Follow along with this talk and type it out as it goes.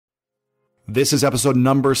This is episode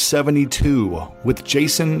number 72 with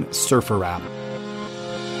Jason SurfrApp.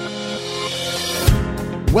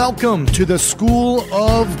 Welcome to the School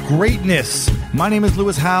of Greatness. My name is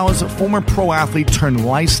Lewis Howes, former pro athlete turned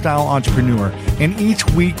lifestyle entrepreneur, and each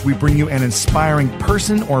week we bring you an inspiring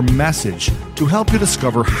person or message to help you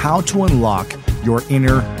discover how to unlock your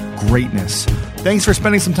inner greatness. Thanks for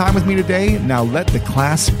spending some time with me today. Now let the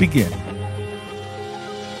class begin.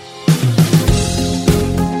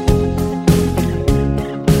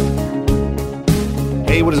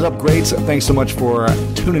 Hey, what is up, greats? Thanks so much for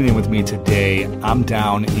tuning in with me today. I'm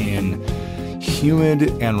down in humid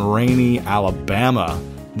and rainy Alabama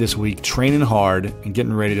this week, training hard and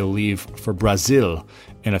getting ready to leave for Brazil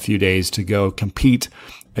in a few days to go compete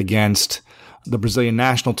against the Brazilian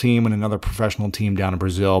national team and another professional team down in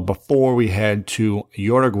Brazil before we head to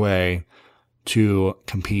Uruguay to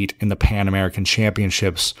compete in the Pan American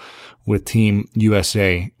Championships with Team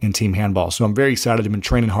USA in team handball. So I'm very excited. I've been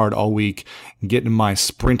training hard all week, getting my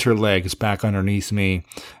sprinter legs back underneath me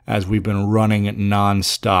as we've been running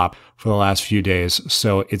nonstop for the last few days.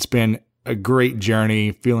 So it's been a great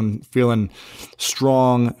journey, feeling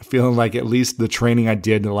strong, feeling like at least the training I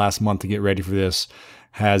did the last month to get ready for this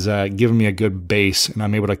has given me a good base, and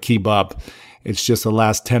I'm able to keep up. It's just the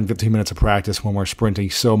last 10, 15 minutes of practice when we're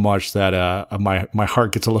sprinting so much that my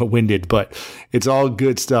heart gets a little winded, but it's all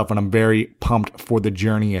good stuff, and I'm very pumped for the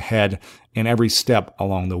journey ahead and every step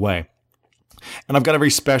along the way. And I've got a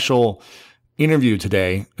very special interview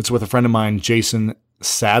today. It's with a friend of mine, Jason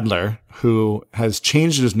Sadler, who has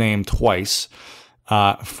changed his name twice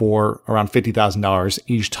for around $50,000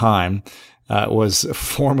 each time. Was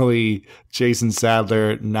formerly Jason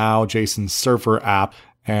Sadler, now Jason SurfrApp,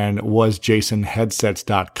 and was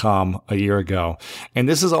jasonheadsets.com a year ago. And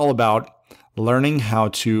this is all about learning how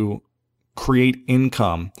to create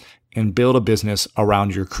income and build a business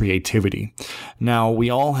around your creativity. Now,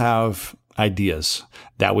 we all have ideas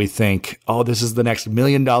that we think, oh, this is the next $1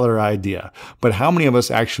 million idea. But how many of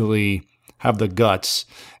us actually have the guts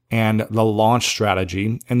and the launch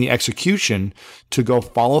strategy and the execution to go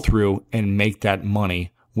follow through and make that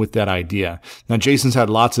money with that idea? Now, Jason's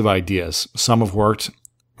had lots of ideas. Some have worked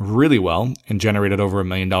really well and generated over $1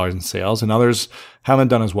 million in sales, and others haven't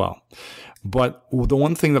done as well. But the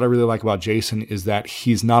one thing that I really like about Jason is that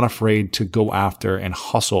he's not afraid to go after and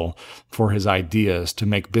hustle for his ideas, to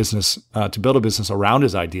make business, to build a business around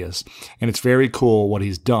his ideas. And it's very cool what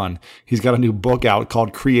he's done. He's got a new book out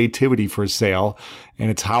called Creativity for Sale, and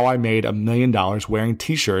it's how I made $1 million wearing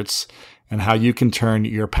t-shirts and how you can turn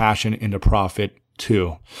your passion into profit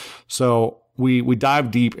too. So we dive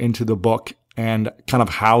deep into the book and kind of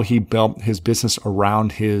how he built his business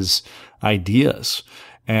around his ideas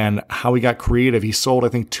and how he got creative. He sold, I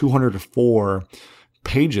think, 204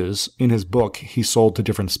 pages in his book. He sold to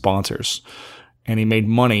different sponsors, and he made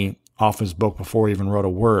money off his book before he even wrote a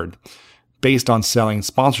word based on selling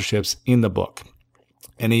sponsorships in the book.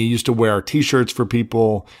 And he used to wear t-shirts for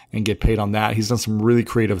people and get paid on that. He's done some really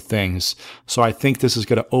creative things. So I think this is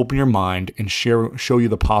going to open your mind and show you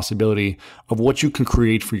the possibility of what you can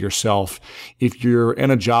create for yourself. If you're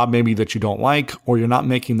in a job maybe that you don't like, or you're not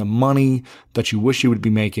making the money that you wish you would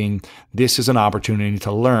be making, this is an opportunity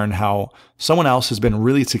to learn how someone else has been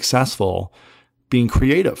really successful being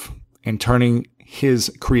creative and turning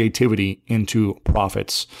his creativity into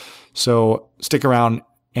profits. So stick around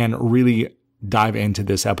and really dive into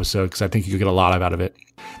this episode because I think you'll get a lot out of it.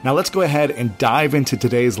 Now let's go ahead and dive into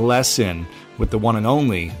today's lesson with the one and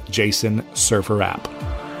only Jason SurfrApp.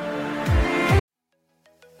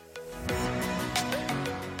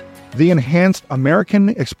 The enhanced American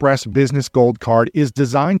Express Business Gold Card is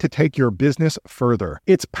designed to take your business further.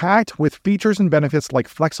 It's packed with features and benefits like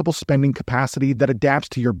flexible spending capacity that adapts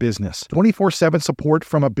to your business, 24/7 support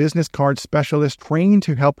from a business card specialist trained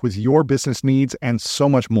to help with your business needs, and so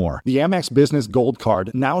much more. The Amex Business Gold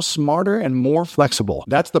Card, now smarter and more flexible.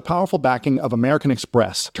 That's the powerful backing of American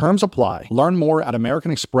Express. Terms apply. Learn more at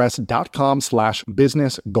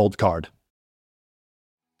americanexpress.com/business gold card.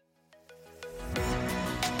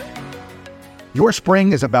 Your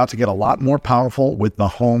spring is about to get a lot more powerful with the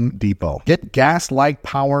Home Depot. Get gas-like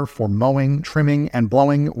power for mowing, trimming, and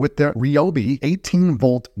blowing with the Ryobi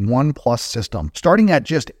 18-volt 1 Plus system, starting at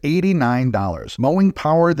just $89. Mowing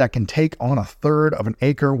power that can take on a third of an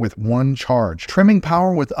acre with one charge. Trimming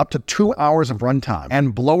power with up to 2 hours of runtime.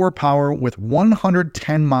 And blower power with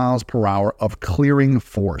 110 miles per hour of clearing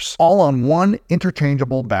force. All on one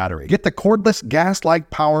interchangeable battery. Get the cordless gas-like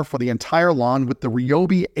power for the entire lawn with the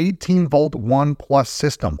Ryobi 18-volt 1 Plus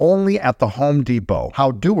system, only at the Home Depot.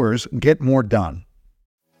 How doers get more done.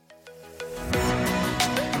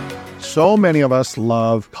 So many of us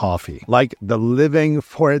love coffee, like the living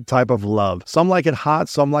for it type of love. Some like it hot,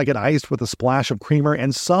 some like it iced with a splash of creamer,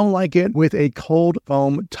 and some like it with a cold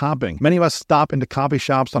foam topping. Many of us stop into coffee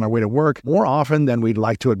shops on our way to work more often than we'd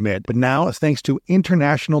like to admit. But now, thanks to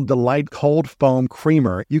International Delight Cold Foam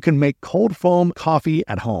Creamer, you can make cold foam coffee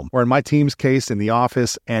at home, or in my team's case, in the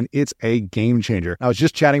office, and it's a game changer. I was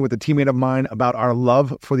just chatting with a teammate of mine about our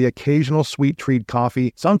love for the occasional sweet treat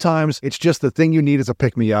coffee. Sometimes it's just the thing you need as a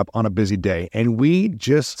pick-me-up on a busy day, and we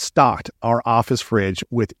just stocked our office fridge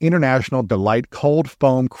with International Delight Cold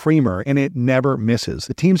Foam Creamer, and it never misses.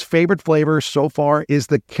 The team's favorite flavor so far is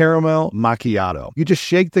the caramel macchiato. You just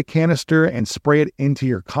shake the canister and spray it into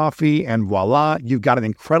your coffee, and voila, you've got an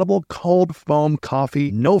incredible cold foam coffee,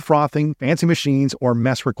 no frothing, fancy machines, or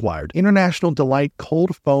mess required. International Delight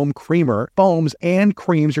Cold Foam Creamer foams and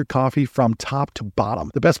creams your coffee from top to bottom.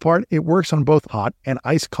 The best part, it works on both hot and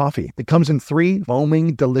iced coffee. It comes in 3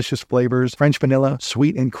 foaming, delicious flavors: French vanilla,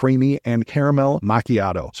 sweet and creamy, and caramel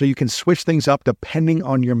macchiato. So you can switch things up depending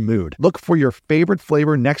on your mood. Look for your favorite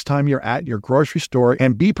flavor next time you're at your grocery store,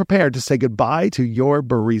 and be prepared to say goodbye to your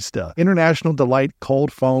barista. International Delight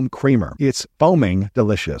Cold Foam Creamer. It's foaming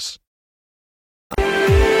delicious.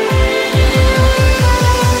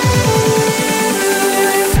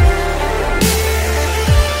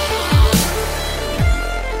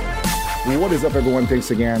 What is up, everyone? Thanks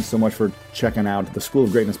again so much for checking out the School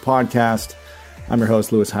of Greatness podcast. I'm your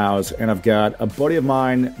host, Lewis Howes, and I've got a buddy of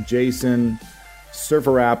mine, Jason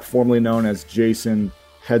SurfrApp, formerly known as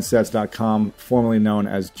JasonHeadsets.com, formerly known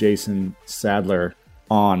as Jason Sadler,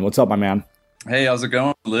 on. What's up, my man? Hey, how's it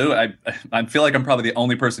going, Lou? I feel like I'm probably the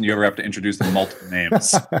only person you ever have to introduce in multiple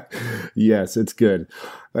names. Yes, it's good.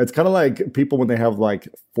 It's kind of like people when they have like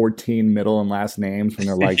 14 middle and last names, when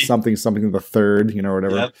they're like something the third, or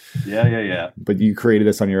whatever. Yep. Yeah. But you created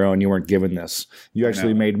this on your own. You weren't given this. You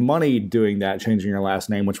actually made money doing that, changing your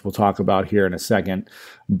last name, which we'll talk about here in a second.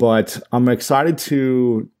 But I'm excited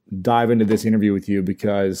to dive into this interview with you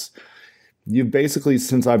because you've basically,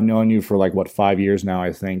 since I've known you for 5 years now,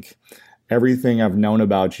 I think, everything I've known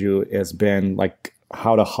about you has been like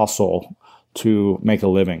how to hustle to make a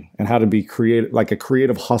living and how to be a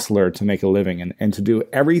creative hustler to make a living and to do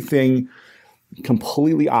everything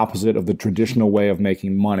completely opposite of the traditional way of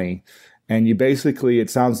making money. And you basically, it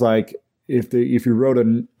sounds like if you wrote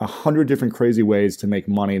 100 different crazy ways to make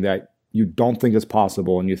money that you don't think is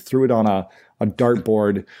possible and you threw it on a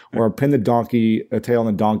dartboard or pin a tail on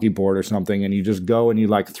the donkey board or something, and you just go and you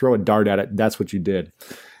throw a dart at it, that's what you did.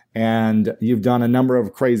 And you've done a number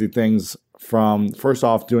of crazy things, from first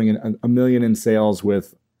off doing a million in sales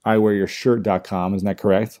with iwearyourshirt.com. Isn't that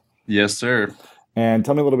correct? Yes, sir. And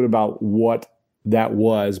tell me a little bit about what that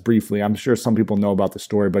was briefly. I'm sure some people know about the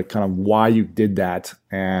story, but kind of why you did that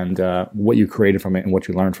and what you created from it and what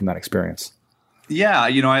you learned from that experience. Yeah,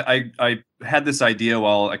 I had this idea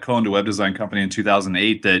while I co-owned a web design company in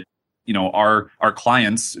 2008 that our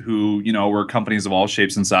clients who, were companies of all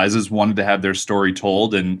shapes and sizes, wanted to have their story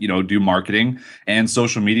told and, do marketing, and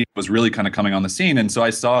social media was really kind of coming on the scene. And so I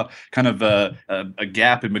saw kind of a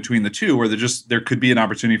gap in between the two where there could be an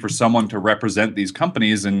opportunity for someone to represent these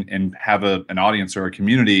companies and have an audience or a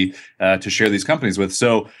community to share these companies with.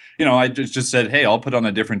 So, I just said, hey, I'll put on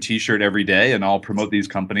a different t-shirt every day and I'll promote these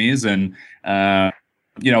companies. And,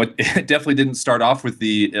 it definitely didn't start off with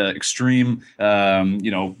the extreme,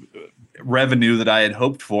 revenue that I had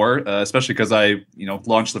hoped for, especially because I,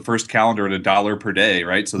 launched the first calendar at $1 per day,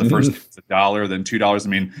 right? So the first is $1, then $2. I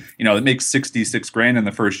mean, it makes 66 grand in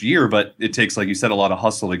the first year, but it takes, like you said, a lot of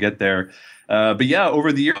hustle to get there. But yeah,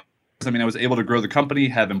 over the years, I was able to grow the company,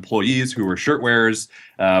 have employees who were shirt wearers.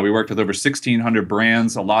 We worked with over 1,600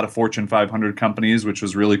 brands, a lot of Fortune 500 companies, which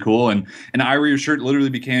was really cool. And I Wear Your Shirt literally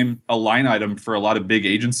became a line item for a lot of big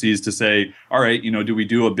agencies to say, all right, do we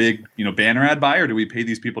do a big, banner ad buy, or do we pay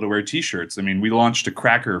these people to wear t-shirts? We launched a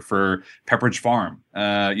cracker for Pepperidge Farm.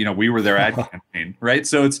 We were their ad campaign, right?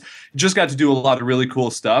 So it's just got to do a lot of really cool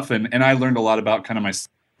stuff. And I learned a lot about kind of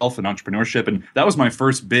myself and entrepreneurship. And that was my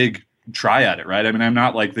first big try at it, right? I'm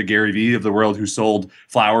not like the Gary Vee of the world who sold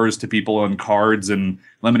flowers to people on cards and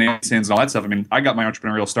lemonade stands and all that stuff. I got my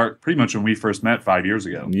entrepreneurial start pretty much when we first met 5 years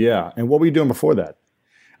ago. Yeah. And what were you doing before that?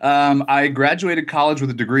 I graduated college with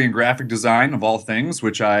a degree in graphic design, of all things,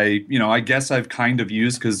 which I guess I've kind of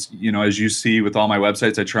used because, as you see with all my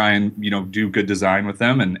websites, I try and, do good design with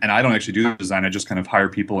them. And I don't actually do the design. I just kind of hire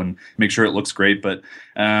people and make sure it looks great. But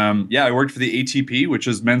I worked for the ATP, which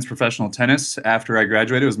is men's professional tennis. After I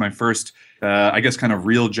graduated, it was my first, kind of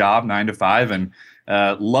real job, 9 to 5. And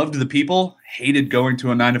Loved the people, hated going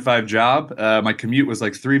to a 9-to-5 job. My commute was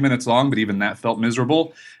like 3 minutes long, but even that felt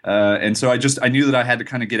miserable. And so I knew that I had to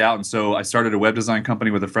kind of get out. And so I started a web design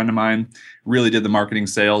company with a friend of mine, really did the marketing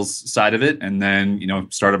sales side of it, and then,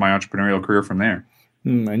 started my entrepreneurial career from there.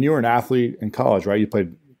 And you were an athlete in college, right? You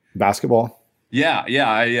played basketball? Yeah.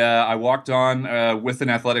 I walked on with an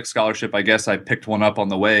athletic scholarship. I guess I picked one up on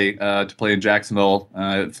the way to play in Jacksonville,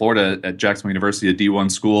 Florida, at Jacksonville University, a D1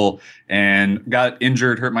 school, and got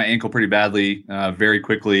injured, hurt my ankle pretty badly very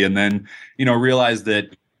quickly, and then realized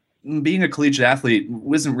that being a collegiate athlete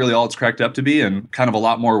wasn't really all it's cracked up to be, and kind of a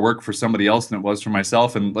lot more work for somebody else than it was for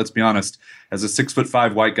myself. And let's be honest, as a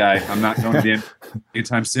 6'5" white guy, I'm not going to be in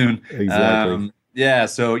anytime soon. Exactly. Yeah,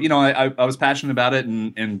 so I was passionate about it,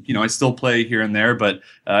 and I still play here and there. But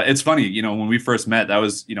it's funny, when we first met, that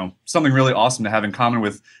was something really awesome to have in common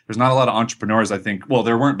with. There's not a lot of entrepreneurs, I think. Well,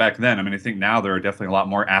 there weren't back then. I mean, I think now there are definitely a lot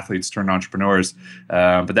more athletes turned entrepreneurs.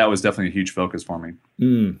 But that was definitely a huge focus for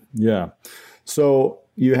me. Yeah. So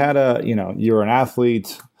you had you were an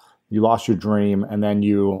athlete, you lost your dream, and then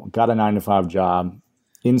you got a 9-to-5 job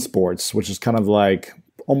in sports, which is kind of like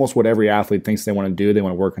almost what every athlete thinks they want to do. They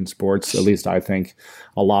want to work in sports. At least I think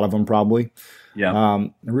a lot of them probably. Yeah.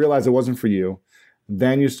 I realized it wasn't for you.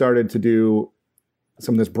 Then you started to do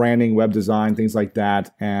some of this branding, web design, things like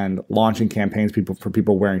that, and launching campaigns for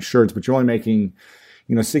people wearing shirts. But you're only making,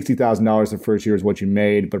 $60,000 the first year is what you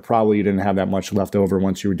made, but probably you didn't have that much left over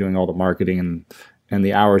once you were doing all the marketing and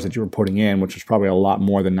the hours that you were putting in, which was probably a lot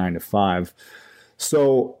more than 9-to-5.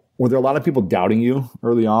 So were there a lot of people doubting you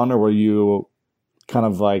early on, or were you kind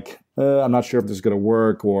of like, I'm not sure if this is going to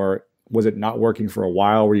work, or was it not working for a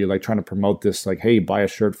while? Were you like trying to promote this, like, hey, buy a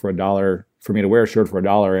shirt for $1, for me to wear a shirt for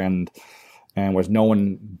 $1, and was no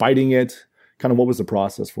one biting it? Kind of what was the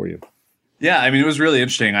process for you? Yeah, I mean, it was really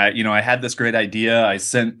interesting. I had this great idea. I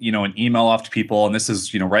sent, an email off to people, and this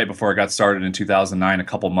is, right before I got started in 2009, a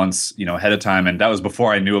couple months, ahead of time. And that was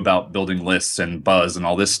before I knew about building lists and buzz and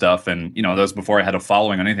all this stuff. And, that was before I had a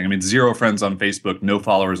following on anything. I mean, 0 friends on Facebook, no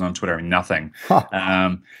followers on Twitter, nothing.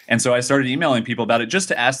 Huh. And so I started emailing people about it just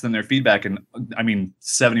to ask them their feedback. And I mean,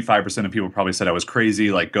 75% of people probably said I was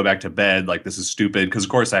crazy, like, go back to bed, like, this is stupid. Because, of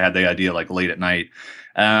course, I had the idea like late at night.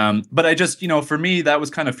 But I just, for me, that was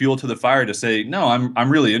kind of fuel to the fire to say, no, I'm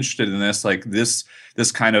really interested in this, like this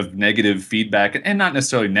kind of negative feedback, and not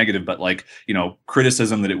necessarily negative, but like,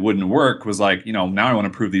 criticism that it wouldn't work was like, now I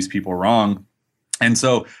want to prove these people wrong. And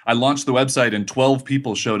so I launched the website, and 12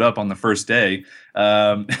 people showed up on the first day.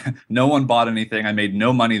 No one bought anything. I made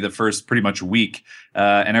no money the first pretty much week.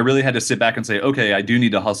 And I really had to sit back and say, okay, I do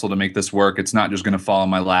need to hustle to make this work. It's not just going to fall in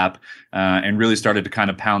my lap, and really started to kind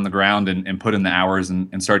of pound the ground and put in the hours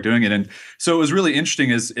and start doing it. And so it was really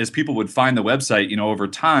interesting as people would find the website, over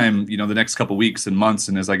time, the next couple of weeks and months.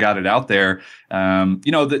 And as I got it out there,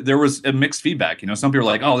 there was a mixed feedback. Some people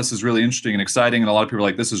were like, oh, this is really interesting and exciting. And a lot of people were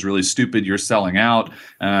like, this is really stupid. You're selling out.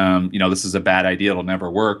 This is a bad idea. It'll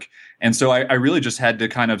never work. And so I really just had to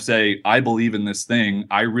kind of say, I believe in this thing.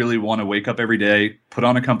 I really want to wake up every day, put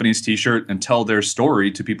on a company's t-shirt, and tell their story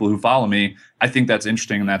to people who follow me. I think that's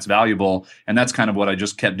interesting and that's valuable. And that's kind of what I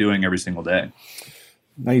just kept doing every single day.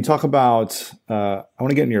 Now you talk about, I want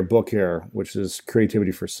to get into your book here, which is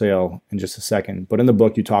Creativity for Sale, in just a second. But in the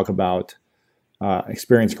book, you talk about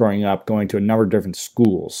experience growing up, going to a number of different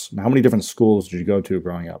schools. Now, how many different schools did you go to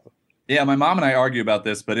growing up? Yeah, my mom and I argue about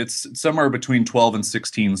this, but it's somewhere between 12 and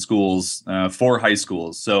 16 schools, 4 high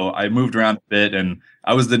schools. So I moved around a bit, and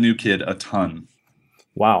I was the new kid a ton.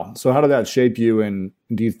 Wow. So how did that shape you? And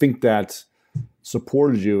do you think that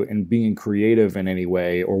supported you in being creative in any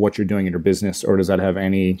way, or what you're doing in your business, or does that have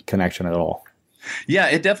any connection at all? Yeah,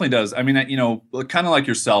 it definitely does. I mean, kind of like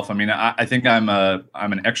yourself. I mean, I think I'm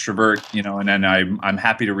an extrovert, and then I'm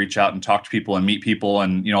happy to reach out and talk to people and meet people,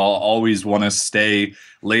 and I'll always want to stay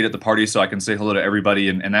late at the party so I can say hello to everybody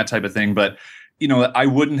and that type of thing. But I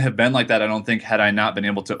wouldn't have been like that, I don't think, had I not been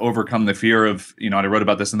able to overcome the fear of, and I wrote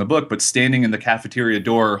about this in the book, but standing in the cafeteria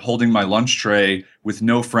door, holding my lunch tray with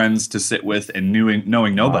no friends to sit with and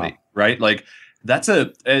knowing nobody, wow. Right? Like, that's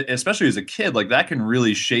especially as a kid, like that can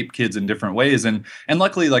really shape kids in different ways. And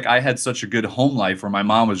luckily, like I had such a good home life where my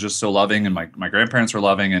mom was just so loving and my grandparents were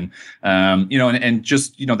loving. And, and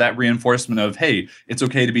just, that reinforcement of, hey, it's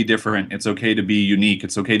okay to be different. It's okay to be unique.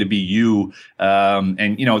 It's okay to be you.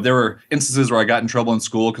 There were instances where I got in trouble in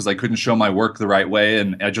school because I couldn't show my work the right way.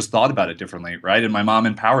 And I just thought about it differently. Right. And my mom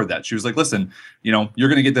empowered that. She was like, listen, you're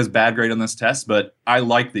going to get this bad grade on this test, but I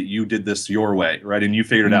like that you did this your way. Right. And you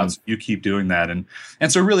figured it out. So you keep doing that. And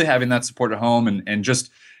so really having that support at home and just,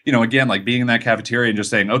 again, like being in that cafeteria and just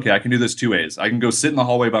saying, okay, I can do this two ways. I can go sit in the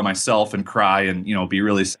hallway by myself and cry and, be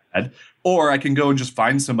really sad. Or I can go and just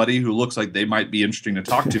find somebody who looks like they might be interesting to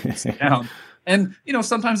talk to and sit down. And,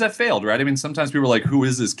 sometimes that failed, right? I mean, sometimes people are like, who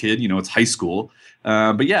is this kid? It's high school.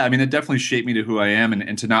 But yeah, I mean, it definitely shaped me to who I am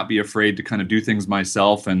and to not be afraid to kind of do things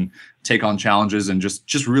myself and take on challenges and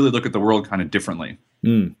just really look at the world kind of differently.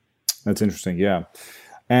 That's interesting. Yeah.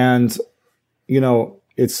 And,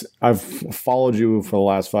 I've followed you for the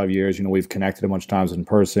last 5 years. We've connected a bunch of times in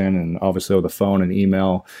person and obviously over the phone and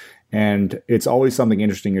email. And it's always something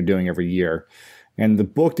interesting you're doing every year. And the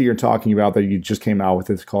book that you're talking about that you just came out with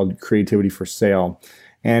is called Creativity for Sale.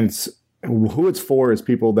 And who it's for is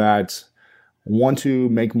people that want to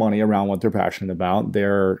make money around what they're passionate about.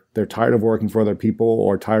 They're tired of working for other people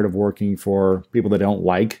or tired of working for people they don't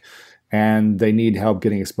like. And they need help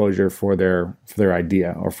getting exposure for their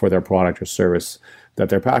idea or for their product or service that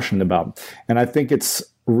they're passionate about. And I think it's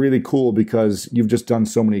really cool because you've just done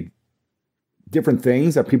so many different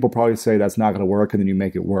things that people probably say that's not going to work, and then you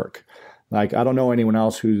make it work. Like, I don't know anyone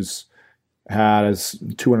else who's has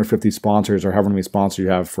 250 sponsors or however many sponsors you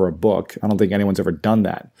have for a book. I don't think anyone's ever done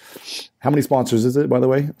that. How many sponsors is it, by the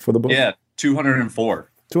way, for the book? Yeah, 204.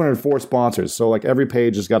 204 sponsors. So like every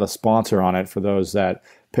page has got a sponsor on it for those that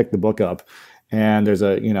pick the book up. And there's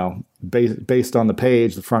a, based on the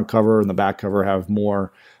page, the front cover and the back cover have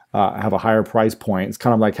a higher price point. It's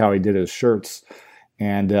kind of like how he did his shirts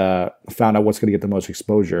and found out what's going to get the most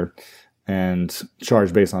exposure and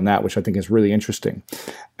charge based on that, which I think is really interesting.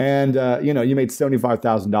 And, you made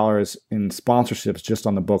 $75,000 in sponsorships just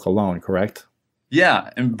on the book alone, correct?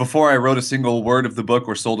 Yeah. And before I wrote a single word of the book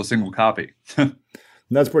or sold a single copy.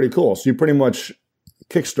 That's pretty cool. So you pretty much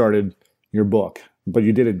kickstarted your book, but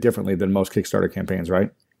you did it differently than most Kickstarter campaigns,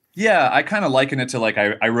 right? Yeah, I kind of liken it to like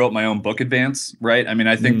I wrote my own book advance, right? I mean,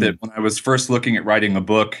 I think that when I was first looking at writing a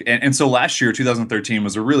book, and so last year, 2013,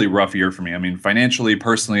 was a really rough year for me. I mean, financially,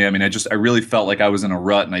 personally, I mean, I really felt like I was in a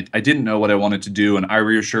rut and I didn't know what I wanted to do. And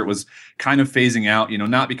Ira Your Shirt was kind of phasing out,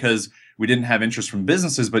 not because we didn't have interest from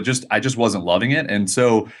businesses, but I just wasn't loving it. And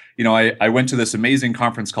so, I went to this amazing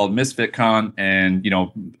conference called MisfitCon and,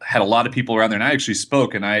 had a lot of people around there and I actually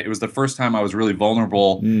spoke and it was the first time I was really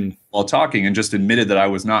vulnerable while talking and just admitted that I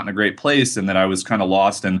was not in a great place and that I was kind of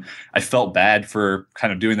lost. And I felt bad for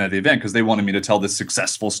kind of doing that at the event because they wanted me to tell this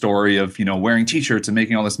successful story of, wearing t-shirts and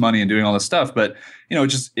making all this money and doing all this stuff. But,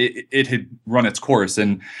 it had run its course.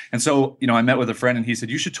 And so, I met with a friend and he said,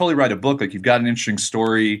 you should totally write a book. Like you've got an interesting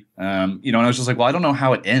story. And I was just like, well, I don't know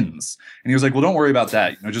how it ends. And he was like, well, don't worry about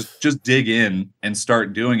that. Just dig in and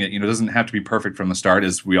start doing it. It doesn't have to be perfect from the start,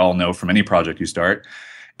 as we all know from any project you start.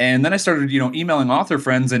 And then I started, emailing author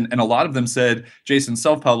friends, and a lot of them said, Jason,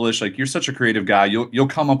 self-publish, like you're such a creative guy. You'll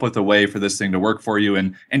come up with a way for this thing to work for you.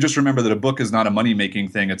 And just remember that a book is not a money-making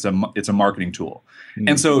thing. It's a marketing tool.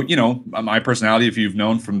 And so, my personality, if you've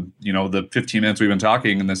known from, the 15 minutes we've been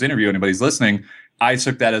talking in this interview, anybody's listening, I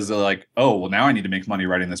took that as oh, well, now I need to make money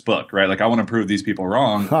writing this book, right? Like I want to prove these people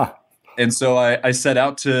wrong. Huh. And so I set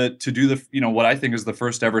out to do the, what I think is the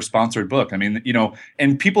first ever sponsored book. I mean,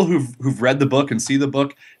 and people who've read the book and see the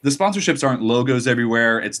book, the sponsorships aren't logos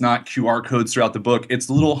everywhere. It's not QR codes throughout the book. It's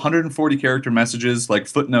little 140 character messages, like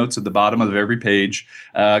footnotes at the bottom of every page.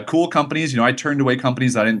 Cool companies. I turned away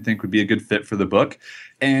companies I didn't think would be a good fit for the book.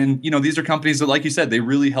 And, these are companies that, like you said, they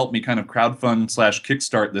really helped me kind of crowdfund /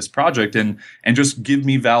 kickstart this project and just give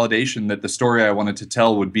me validation that the story I wanted to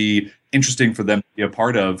tell would be interesting for them to be a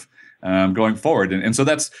part of. Going forward. And so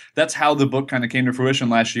that's how the book kind of came to fruition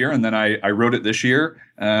last year. And then I wrote it this year,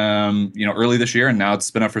 early this year, and now it's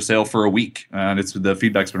been up for sale for a week. And the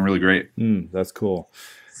feedback's been really great. That's cool.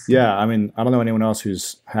 Yeah. I mean, I don't know anyone else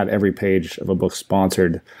who's had every page of a book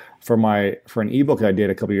sponsored. For an ebook I did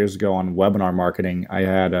a couple years ago on webinar marketing, I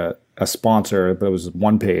had a sponsor, but it was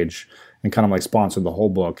one page and kind of like sponsored the whole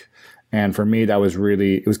book. And for me,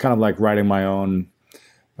 it was kind of like writing my own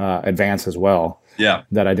advance as well. Yeah.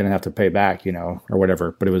 That I didn't have to pay back, or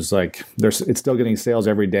whatever. But it was like it's still getting sales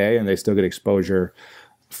every day and they still get exposure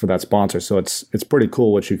for that sponsor. So it's pretty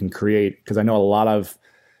cool what you can create, because I know a lot of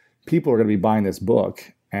people are going to be buying this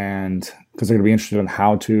book and because they're going to be interested in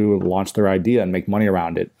how to launch their idea and make money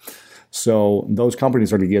around it. So those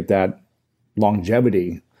companies are going to get that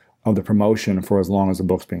longevity of the promotion for as long as the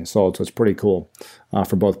book's being sold. So it's pretty cool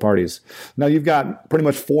for both parties. Now you've got pretty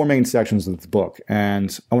much 4 main sections of the book,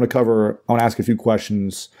 and I want to ask a few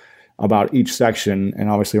questions about each section,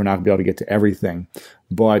 and obviously we're not going to be able to get to everything.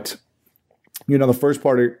 But, the first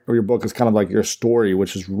part of your book is kind of like your story,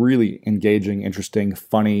 which is really engaging, interesting,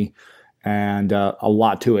 funny, and a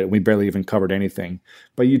lot to it. We barely even covered anything.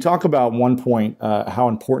 But you talk about one point, how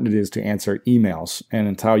important it is to answer emails, and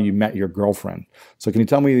it's how you met your girlfriend. So can you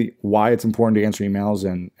tell me why it's important to answer emails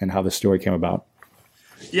and how this story came about?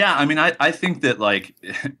 Yeah, I mean, I think that like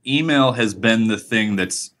email has been the thing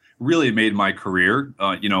that's really made my career,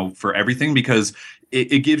 for everything, because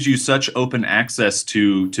it gives you such open access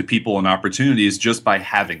to people and opportunities just by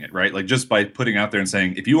having it, right? Like just by putting out there and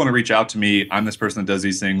saying, if you want to reach out to me, I'm this person that does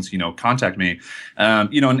these things, contact me.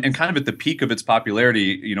 And kind of at the peak of its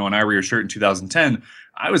popularity, when I Wear Your Shirt in 2010,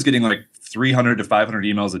 I was getting like 300 to 500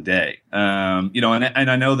 emails a day. And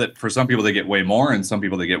I know that for some people they get way more and some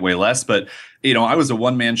people they get way less, but I was a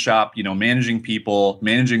one-man shop, managing people,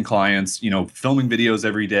 managing clients, filming videos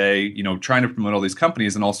every day, trying to promote all these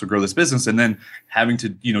companies and also grow this business, and then having to,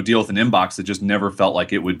 deal with an inbox that just never felt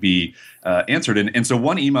like it would be answered. And so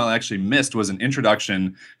one email I actually missed was an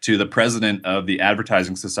introduction to the president of the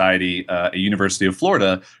Advertising Society at University of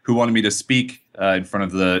Florida, who wanted me to speak in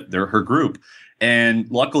front of her group. And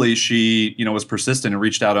luckily, she, was persistent and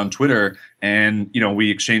reached out on Twitter, and we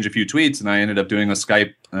exchanged a few tweets, and I ended up doing a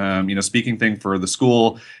Skype, speaking thing for the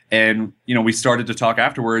school, and we started to talk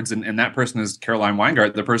afterwards. And that person is Caroline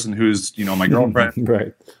Weingart, the person who's my girlfriend,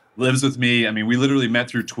 right, lives with me. I mean, we literally met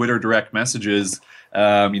through Twitter direct messages.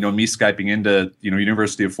 Me Skyping into,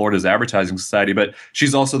 University of Florida's Advertising Society, but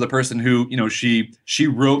she's also the person who, she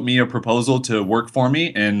wrote me a proposal to work for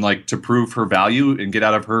me and like to prove her value and get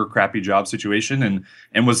out of her crappy job situation. And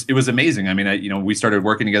it was amazing. I mean, we started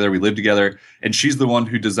working together, we lived together, and she's the one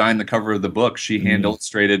who designed the cover of the book. She hand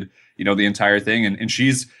illustrated, the entire thing. And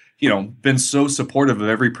she's, been so supportive of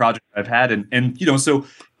every project I've had. And so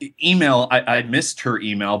email, I missed her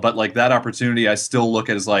email, but like that opportunity, I still look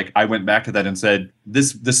at as like, I went back to that and said,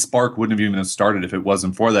 this spark wouldn't have even started if it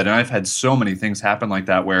wasn't for that. And I've had so many things happen like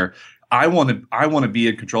that where I want to be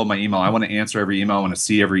in control of my email. I want to answer every email. I want to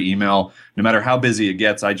see every email, no matter how busy it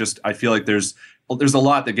gets. I feel like there's a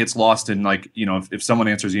lot that gets lost in like, if someone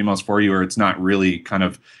answers emails for you, or it's not really kind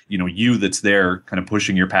of, you that's there kind of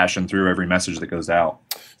pushing your passion through every message that goes out.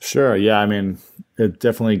 Sure. Yeah. I mean, it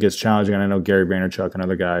definitely gets challenging. And I know Gary Vaynerchuk and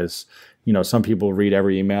other guys, some people read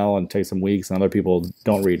every email and take some weeks, and other people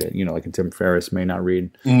don't read it. Like Tim Ferriss may not read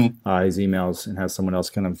his emails and has someone else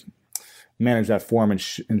kind of manage that for him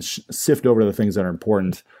and sift over the things that are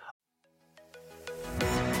important.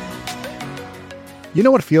 You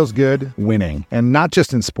know what feels good? Winning. And not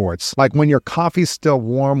just in sports. Like when your coffee's still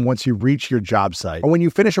warm once you reach your job site. Or when you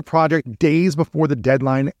finish a project days before the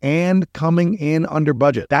deadline and coming in under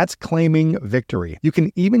budget. That's claiming victory. You can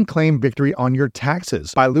even claim victory on your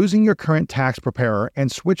taxes by losing your current tax preparer and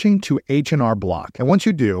switching to H&R Block. And once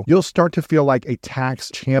you do, you'll start to feel like a tax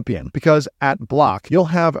champion. Because at Block, you'll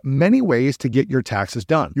have many ways to get your taxes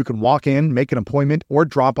done. You can walk in, make an appointment, or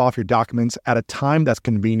drop off your documents at a time that's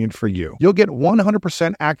convenient for you. You'll get 100%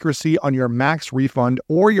 accuracy on your max refund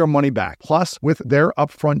or your money back. Plus, with their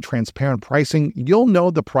upfront transparent pricing, you'll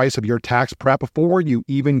know the price of your tax prep before you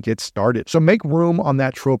even get started. So make room on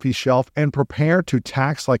that trophy shelf and prepare to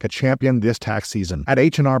tax like a champion this tax season at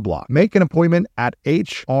H&R Block. Make an appointment at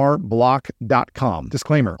hrblock.com.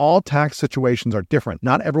 Disclaimer, all tax situations are different.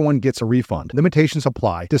 Not everyone gets a refund. Limitations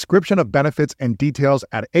apply. Description of benefits and details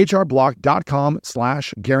at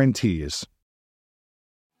hrblock.com/guarantees.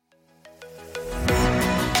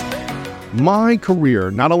 My career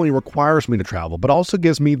not only requires me to travel, but also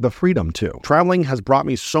gives me the freedom to. Traveling has brought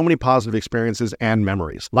me so many positive experiences and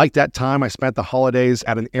memories. Like that time I spent the holidays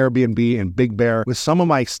at an Airbnb in Big Bear with some of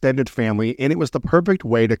my extended family, and it was the perfect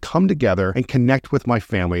way to come together and connect with my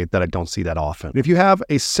family that I don't see that often. And if you have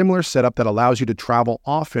a similar setup that allows you to travel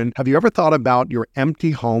often, have you ever thought about your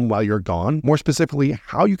empty home while you're gone? More specifically,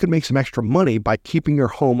 how you can make some extra money by keeping your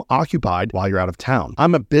home occupied while you're out of town.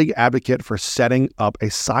 I'm a big advocate for setting up a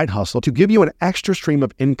side hustle to give you an extra stream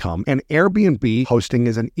of income, and Airbnb hosting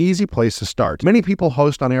is an easy place to start. Many people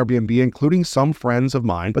host on Airbnb, including some friends of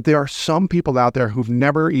mine, but there are some people out there who've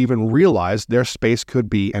never even realized their space could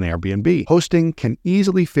be an Airbnb. Hosting can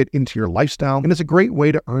easily fit into your lifestyle, and it's a great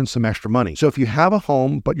way to earn some extra money. So if you have a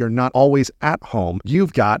home, but you're not always at home,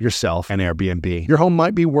 you've got yourself an Airbnb. Your home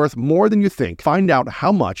might be worth more than you think. Find out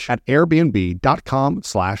how much at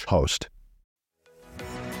airbnb.com/host.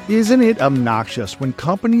 Isn't it obnoxious when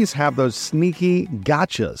companies have those sneaky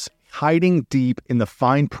gotchas hiding deep in the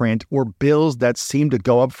fine print, or bills that seem to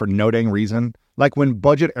go up for no dang reason? Like when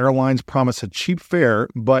budget airlines promise a cheap fare,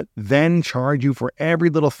 but then charge you for every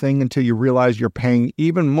little thing until you realize you're paying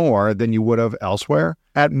even more than you would have elsewhere?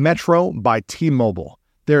 At Metro by T-Mobile,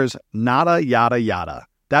 there's nada yada yada.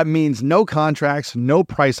 That means no contracts, no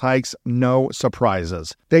price hikes, no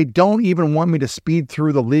surprises. They don't even want me to speed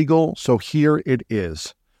through the legal, so here it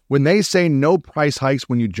is. When they say no price hikes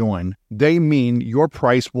when you join, they mean your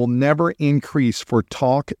price will never increase for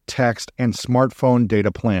talk, text, and smartphone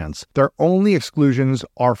data plans. Their only exclusions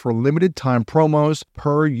are for limited time promos,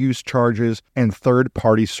 per-use charges, and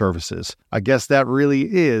third-party services. I guess that really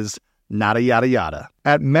is nada yada yada.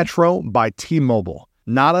 At Metro by T-Mobile.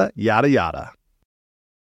 Nada yada yada.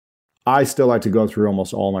 I still like to go through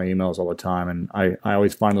almost all my emails all the time, and I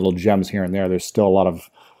always find little gems here and there. There's still a lot of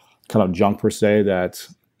kind of junk per se that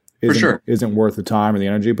isn't worth the time or the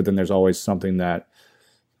energy, but then there's always something that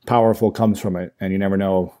powerful comes from it, and you never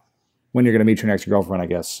know when you're going to meet your next girlfriend, I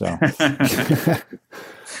guess. So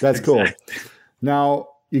that's cool. Now,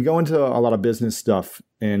 you go into a lot of business stuff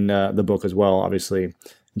in the book as well, obviously,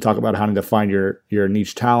 and talk about how to find your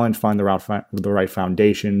niche talent, find the right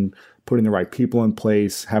foundation, putting the right people in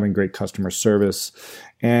place, having great customer service.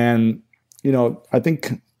 And, I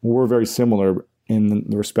think we're very similar in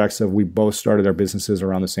the respects of we both started our businesses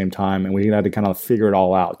around the same time, and we had to kind of figure it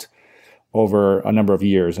all out over a number of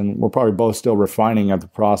years. And we're probably both still refining at the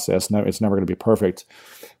process. No, it's never going to be perfect.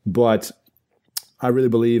 But I really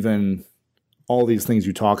believe in all these things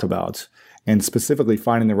you talk about, and specifically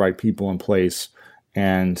finding the right people in place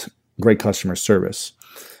and great customer service.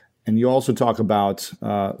 And you also talk about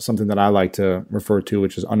something that I like to refer to,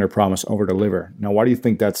 which is under promise, over deliver. Now, why do you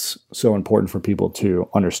think that's so important for people to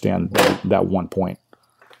understand that one point?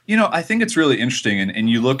 I think it's really interesting.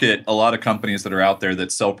 And you look at a lot of companies that are out there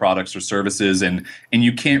that sell products or services, and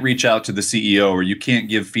you can't reach out to the CEO, or you can't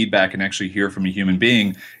give feedback and actually hear from a human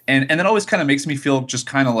being. And that always kind of makes me feel just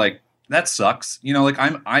kind of like, that sucks.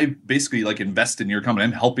 I basically invest in your company.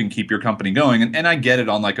 I'm helping keep your company going. And I get it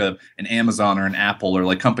on an Amazon or an Apple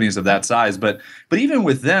or companies of that size. But even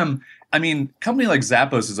with them, company like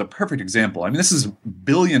Zappos is a perfect example. This is $1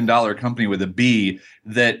 billion company with a B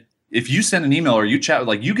that if you send an email or you chat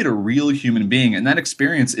with, you get a real human being, and that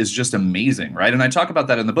experience is just amazing, right? And I talk about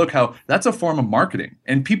that in the book, how that's a form of marketing.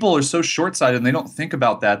 And people are so short-sighted and they don't think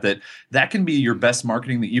about that can be your best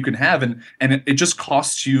marketing that you can have. And it just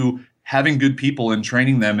costs you having good people and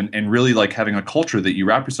training them and really having a culture that you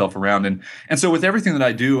wrap yourself around. And so with everything that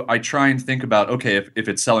I do, I try and think about, okay, if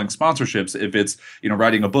it's selling sponsorships, if it's,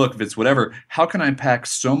 writing a book, if it's whatever, how can I pack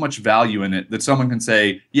so much value in it that someone can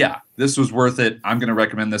say, yeah, this was worth it. I'm going to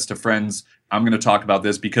recommend this to friends. I'm going to talk about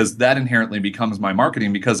this, because that inherently becomes my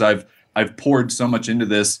marketing, because I've poured so much into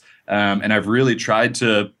this. And I've really tried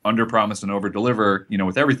to underpromise and overdeliver,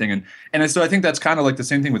 with everything. And so I think that's kind of the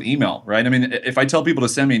same thing with email, right? If I tell people to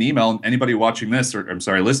send me an email, anybody watching this, or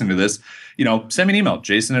listening to this, send me an email,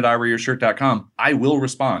 jason@iwearyourshirt.com. I will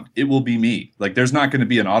respond. It will be me. There's not going to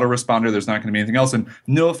be an autoresponder. There's not going to be anything else. And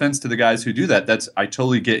no offense to the guys who do that. I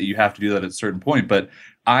totally get you have to do that at a certain point. But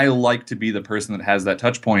I like to be the person that has that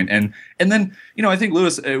touch point. And then, I think,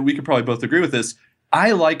 Lewis, we could probably both agree with this.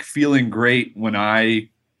 I like feeling great when I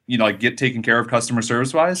get taken care of customer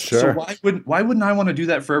service wise. Sure. So why wouldn't I want to do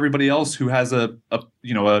that for everybody else who has a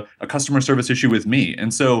customer service issue with me?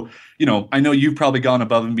 And so, I know you've probably gone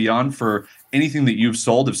above and beyond for anything that you've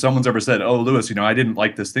sold. If someone's ever said, "Oh, Lewis, I didn't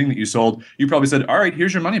like this thing that you sold," you probably said, "All right,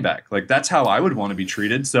 here's your money back." That's how I would want to be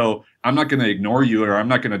treated. So I'm not going to ignore you, or I'm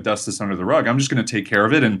not going to dust this under the rug. I'm just going to take care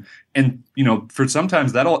of it. And for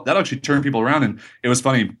sometimes that'll actually turn people around. And it was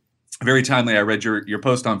funny. Very timely, I read your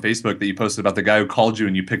post on Facebook that you posted about the guy who called you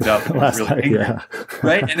and you picked up and was really angry, yeah.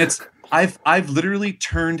 Right? And I've literally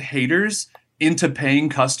turned haters into paying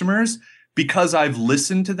customers because I've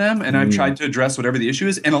listened to them and I've tried to address whatever the issue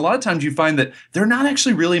is. And a lot of times you find that they're not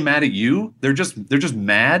actually really mad at you. They're just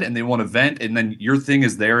mad and they want to vent, and then your thing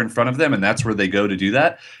is there in front of them, and that's where they go to do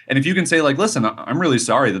that. And if you can say listen, I'm really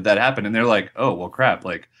sorry that happened, and they're like, oh, well, crap,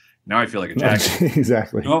 now I feel like a jackass.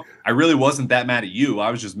 Exactly. I really wasn't that mad at you.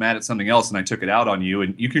 I was just mad at something else, and I took it out on you.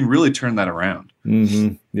 And you can really turn that around.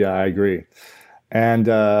 Mm-hmm. Yeah, I agree. And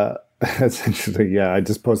that's interesting. Yeah, I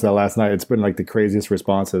just posted that last night. It's been the craziest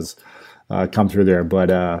responses come through there.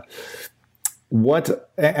 But and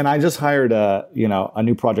I just hired a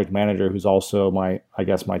new project manager who's also my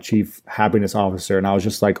chief happiness officer. And I was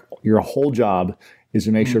just like, your whole job is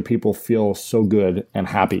to make sure people feel so good and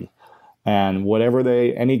happy. And whatever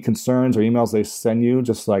any concerns or emails they send you,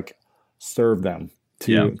 just serve them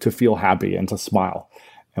to feel happy and to smile,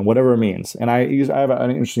 and whatever it means. And I have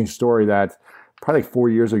an interesting story that probably 4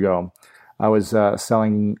 years ago, I was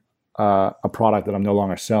selling a product that I'm no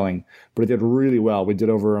longer selling, but it did really well. We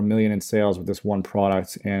did over $1 million in sales with this one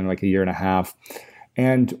product in a year and a half.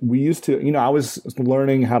 And we used to, I was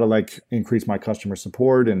learning how to increase my customer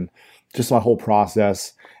support and just my whole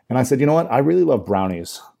process. And I said, you know what? I really love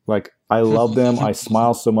brownies. Like, I love them. I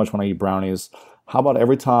smile so much when I eat brownies. How about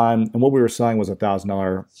every time, and what we were selling was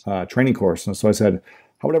 $1,000 training course. And so I said,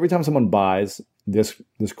 how about every time someone buys this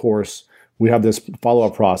course, we have this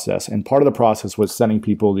follow-up process. And part of the process was sending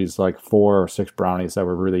people these like 4 or 6 brownies that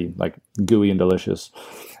were really like gooey and delicious.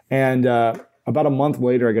 And about a month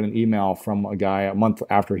later, I got an email from a guy a month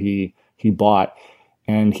after he bought.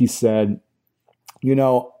 And he said, you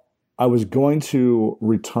know, I was going to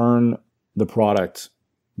return the product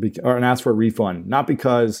and ask for a refund, not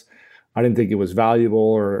because I didn't think it was valuable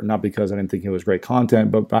or not because I didn't think it was great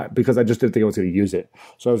content, but because I just didn't think I was going to use it.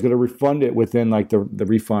 So I was going to refund it within like the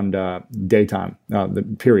refund daytime, the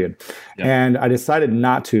period. Yeah. And I decided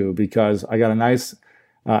not to because I got a nice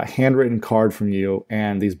handwritten card from you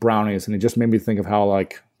and these brownies, and it just made me think of how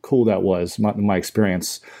like cool that was, my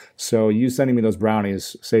experience. So you sending me those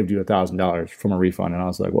brownies saved you $1,000 from a refund. And I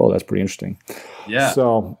was like, well, that's pretty interesting. Yeah.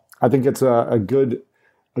 So I think it's a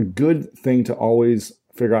good thing to always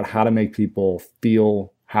figure out how to make people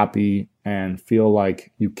feel happy and feel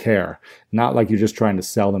like you care. Not like you're just trying to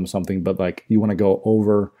sell them something, but like you want to go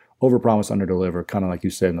over promise, under deliver, kind of like you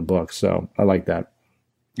say in the book. So I like that.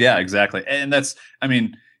 Yeah, exactly. And that's, I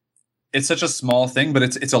mean, it's such a small thing, but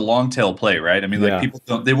it's a long tail play, right? I mean, like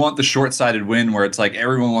people they want the short-sighted win where it's like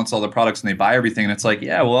everyone wants all the products and they buy everything. And it's like,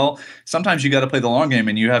 yeah, well, sometimes you got to play the long game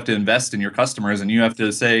and you have to invest in your customers and you have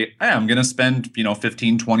to say, hey, I'm going to spend,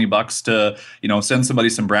 $15-20 to, send somebody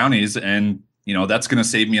some brownies and, that's going to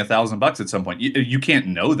save me $1,000 at some point. You can't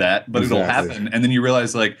know that, but It'll happen. And then you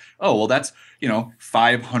realize like, oh, well, that's,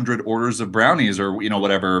 500 orders of brownies or,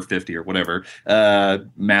 whatever, 50 or whatever.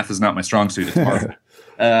 Math is not my strong suit. It's hard.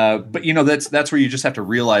 But that's where you just have to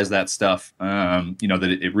realize that stuff,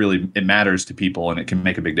 that it matters to people and it can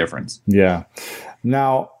make a big difference. Yeah.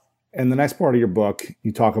 Now, in the next part of your book,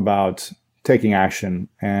 you talk about taking action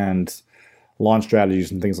and launch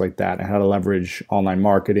strategies and things like that and how to leverage online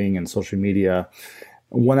marketing and social media.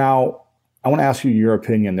 Now, I want to ask you your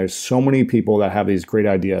opinion. There's so many people that have these great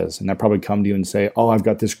ideas and that probably come to you and say, oh, I've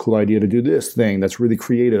got this cool idea to do this thing that's really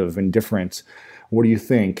creative and different. What do you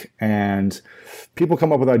think? And people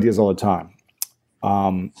come up with ideas all the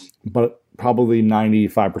time. But probably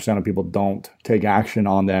 95% of people don't take action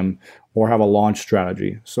on them or have a launch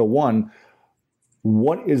strategy. So one,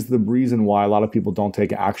 what is the reason why a lot of people don't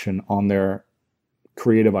take action on their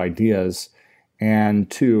creative ideas? And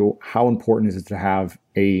two, how important is it to have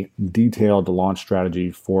a detailed launch strategy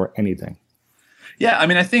for anything? Yeah, I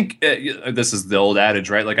mean, I think this is the old adage,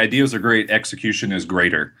 right? Like ideas are great, execution is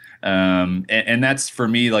greater. And that's for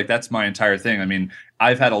me, like that's my entire thing. I mean,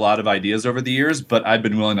 I've had a lot of ideas over the years, but I've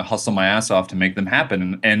been willing to hustle my ass off to make them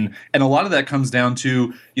happen. And a lot of that comes down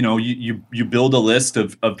to, you build a list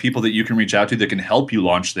of people that you can reach out to that can help you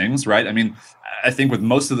launch things, right? I mean, I think with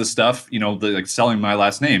most of the stuff, like selling my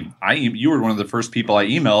last name, you were one of the first people I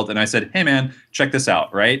emailed and I said, hey man, check this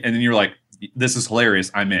out, right? And then you're like, this is hilarious.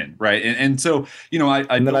 I'm in, right? And so,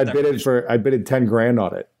 I bid it 10 grand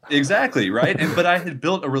on it. Exactly, right? But I had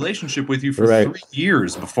built a relationship with you for 3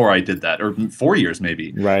 years before I did that, or 4 years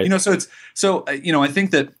maybe. Right. I think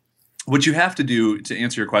that what you have to do to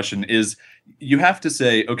answer your question is you have to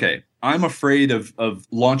say, okay, I'm afraid of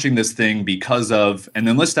launching this thing because of, and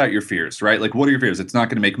then list out your fears, right? Like, what are your fears? It's not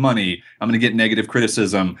going to make money. I'm going to get negative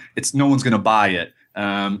criticism. No one's going to buy it.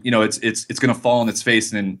 It's going to fall on its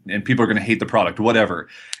face and people are going to hate the product, whatever.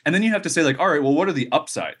 And then you have to say like, all right, well, what are the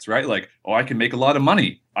upsides, right? Like, oh, I can make a lot of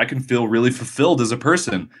money. I can feel really fulfilled as a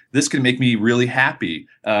person. This can make me really happy.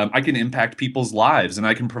 I can impact people's lives and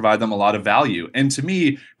I can provide them a lot of value. And to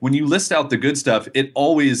me, when you list out the good stuff, it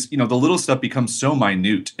always, the little stuff becomes so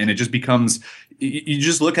minute and it just becomes, you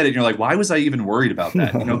just look at it and you're like, why was I even worried about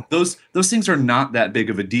that? Those things are not that big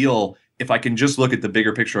of a deal if I can just look at the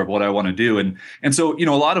bigger picture of what I want to do. And so, a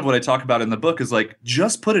lot of what I talk about in the book is like,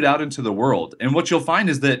 just put it out into the world. And what you'll find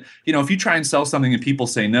is that, if you try and sell something and people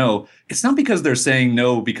say no, it's not because they're saying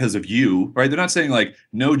no because of you, right? They're not saying like,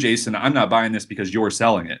 no, Jason, I'm not buying this because you're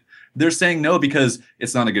selling it. They're saying no because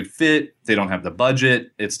it's not a good fit. They don't have the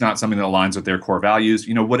budget. It's not something that aligns with their core values,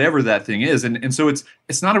 whatever that thing is. And so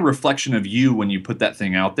it's not a reflection of you when you put that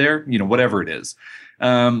thing out there, whatever it is.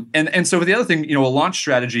 And so with the other thing, a launch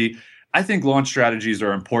strategy, I think launch strategies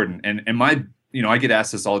are important. And my, I get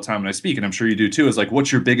asked this all the time when I speak, and I'm sure you do too, is like,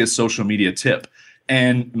 what's your biggest social media tip?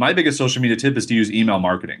 And my biggest social media tip is to use email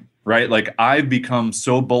marketing, right? Like I've become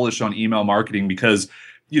so bullish on email marketing because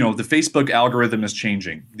the Facebook algorithm is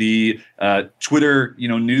changing. The Twitter,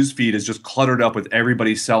 news feed is just cluttered up with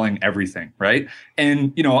everybody selling everything, right?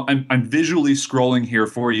 And, I'm visually scrolling here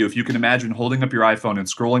for you. If you can imagine holding up your iPhone and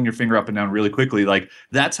scrolling your finger up and down really quickly, like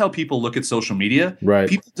that's how people look at social media. Right.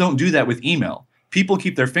 People don't do that with email. People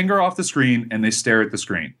keep their finger off the screen and they stare at the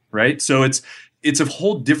screen, right? So it's a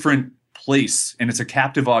whole different place, and it's a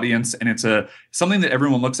captive audience, and it's something that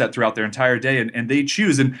everyone looks at throughout their entire day, and they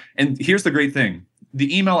choose. And here's the great thing.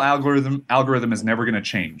 The email algorithm is never going to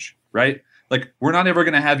change, right? Like we're not ever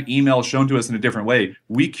going to have email shown to us in a different way.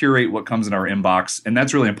 We curate what comes in our inbox, and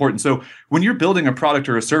that's really important. So when you're building a product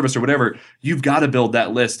or a service or whatever, you've got to build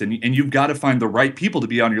that list, and you've got to find the right people to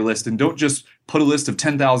be on your list, and don't just put a list of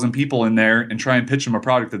 10,000 people in there and try and pitch them a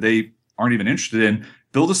product that they aren't even interested in.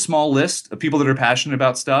 Build a small list of people that are passionate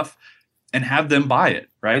about stuff and have them buy it,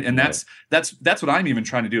 right? And that's what I'm even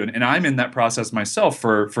trying to do. And I'm in that process myself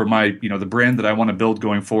for my, the brand that I want to build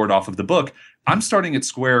going forward off of the book. I'm starting at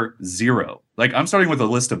square zero. Like I'm starting with a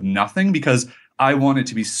list of nothing because I want it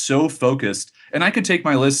to be so focused. And I could take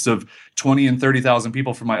my lists of 20 and 30,000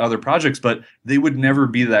 people for my other projects, but they would never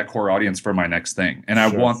be that core audience for my next thing. And I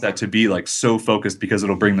want that to be like so focused because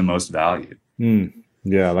it'll bring the most value.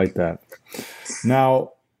 Yeah, I like that.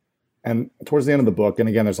 Now, and towards the end of the book, and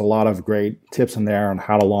again, there's a lot of great tips in there on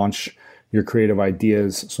how to launch your creative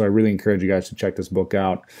ideas. So I really encourage you guys to check this book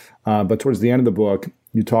out. But towards the end of the book,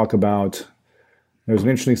 you talk about, there's an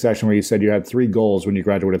interesting section where you said you had 3 goals when you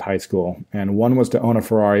graduated high school. And one was to own a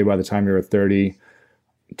Ferrari by the time you were 30.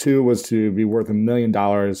 2 was to be worth $1 million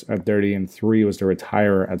at 30. And 3 was to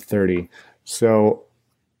retire at 30. So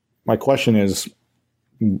my question is,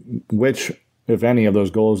 which, if any, of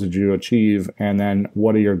those goals did you achieve? And then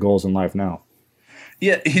what are your goals in life now?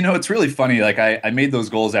 Yeah, it's really funny. Like I made those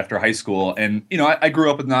goals after high school, and I grew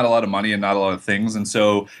up with not a lot of money and not a lot of things, and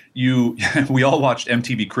so we all watched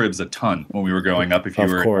MTV Cribs a ton when we were growing up. If you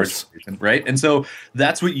were, of course, right? And so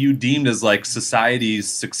that's what you deemed as like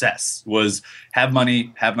society's success was have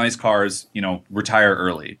money, have nice cars, retire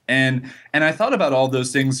early. And I thought about all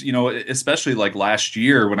those things, especially like last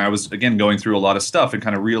year when I was again going through a lot of stuff and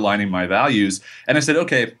kind of realigning my values. And I said,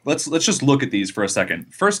 okay, let's just look at these for a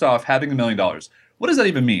second. First off, having $1 million. What does that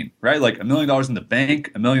even mean, right? Like $1 million in the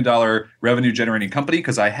bank, $1 million revenue generating company,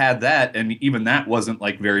 because I had that, and even that wasn't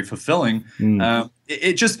like very fulfilling.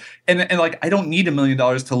 It just and like I don't need $1 million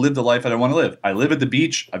to live the life that I want to live. I live at the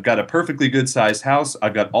beach. I've got a perfectly good sized house.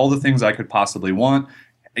 I've got all the things I could possibly want.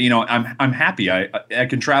 I'm happy. I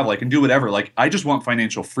can travel. I can do whatever. Like I just want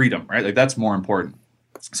financial freedom, right? Like that's more important.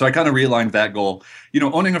 So I kind of realigned that goal.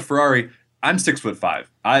 Owning a Ferrari. I'm 6'5".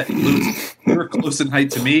 You're close in height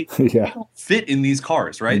to me. Yeah. I don't fit in these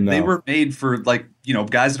cars, right? No. They were made for like,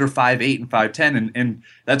 guys that are 5'8" and 5'10", and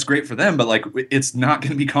that's great for them, but like it's not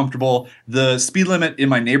going to be comfortable. The speed limit in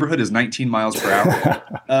my neighborhood is 19 miles per hour.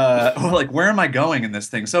 Like where am I going in this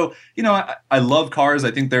thing? So, I love cars. I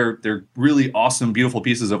think they're really awesome, beautiful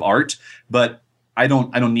pieces of art, but I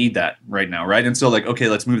don't need that right now, right? And so like, okay,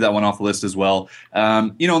 let's move that one off the list as well.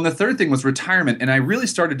 And the third thing was retirement. And I really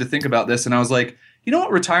started to think about this, and I was like, you know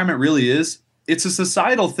what retirement really is? It's a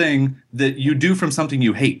societal thing that you do from something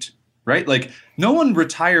you hate, right? Like no one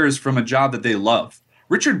retires from a job that they love.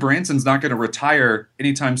 Richard Branson's not going to retire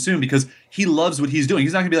anytime soon because he loves what he's doing.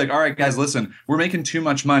 He's not going to be like, all right, guys, listen, we're making too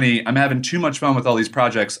much money. I'm having too much fun with all these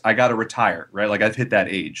projects. I got to retire, right? Like I've hit that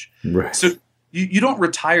age. Right. So you don't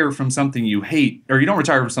retire from something you hate, or you don't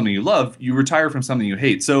retire from something you love. You retire from something you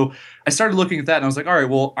hate. So I started looking at that, and I was like, all right,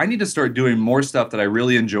 well, I need to start doing more stuff that I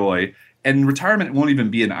really enjoy, and retirement won't even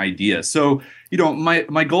be an idea. So,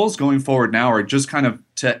 my goals going forward now are just kind of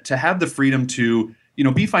to have the freedom to,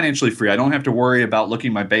 be financially free. I don't have to worry about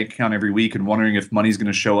looking at my bank account every week and wondering if money's going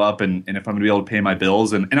to show up and if I'm going to be able to pay my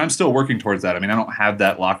bills. And I'm still working towards that. I mean, I don't have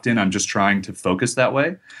that locked in. I'm just trying to focus that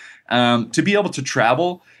way. To be able to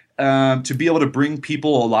travel, to be able to bring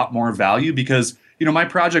people a lot more value, because my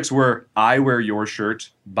projects where I wear your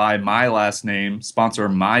shirt, buy my last name, sponsor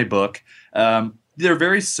my book, they're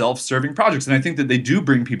very self-serving projects, and I think that they do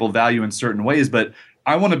bring people value in certain ways. But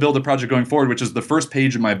I want to build a project going forward, which is the first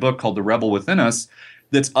page of my book called The Rebel Within Us.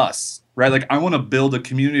 That's us, right? Like I want to build a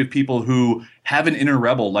community of people who have an inner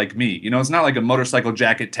rebel like me. It's not like a motorcycle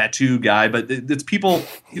jacket tattoo guy, but it's people,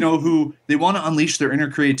 who they want to unleash their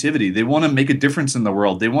inner creativity. They want to make a difference in the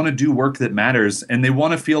world. They want to do work that matters, and they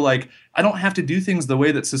want to feel like I don't have to do things the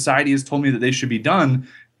way that society has told me that they should be done.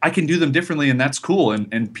 I can do them differently, and that's cool,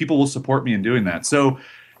 and people will support me in doing that. So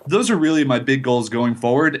those are really my big goals going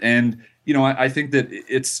forward. And I think that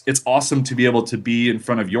it's awesome to be able to be in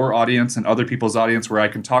front of your audience and other people's audience where I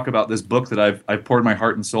can talk about this book that I've poured my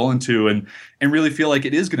heart and soul into and really feel like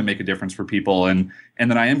it is going to make a difference for people and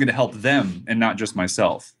that I am going to help them and not just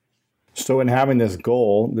myself. So in having this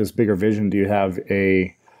goal, this bigger vision, do you have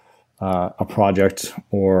a project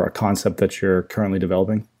or a concept that you're currently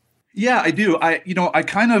developing? Yeah, I do. I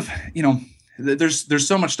kind of, there's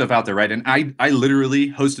so much stuff out there, right? And I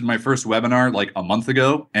literally hosted my first webinar like a month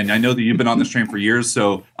ago. And I know that you've been on this train for years.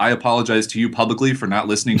 So I apologize to you publicly for not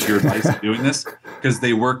listening to your advice and doing this because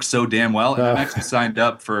they work so damn well. And I'm actually signed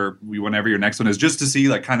up for whenever your next one is just to see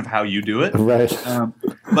like kind of how you do it. Right.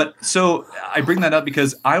 But so I bring that up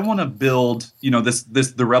because I want to build,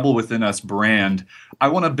 the Rebel Within Us brand. I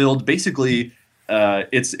want to build basically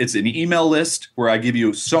it's an email list where I give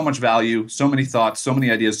you so much value, so many thoughts, so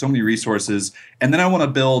many ideas, so many resources. And then I want to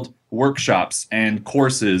build workshops and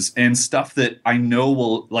courses and stuff that I know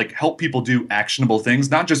will like help people do actionable things,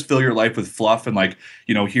 not just fill your life with fluff and like,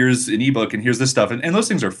 here's an ebook and here's this stuff. And those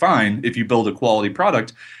things are fine if you build a quality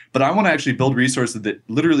product. But I want to actually build resources that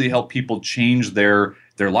literally help people change their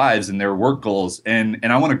lives and their work goals. And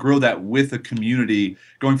I want to grow that with a community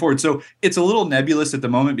going forward. So it's a little nebulous at the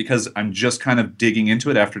moment because I'm just kind of digging into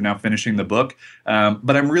it after now finishing the book.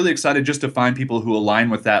 But I'm really excited just to find people who align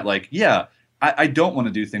with that. Like, yeah, I don't want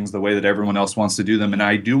to do things the way that everyone else wants to do them. And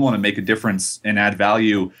I do want to make a difference and add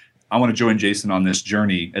value. I want to join Jason on this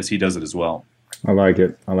journey as he does it as well. I like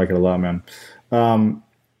it. I like it a lot, man.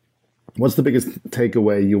 What's the biggest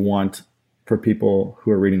takeaway you want for people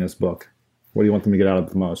who are reading this book? What do you want them to get out of it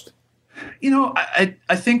the most? I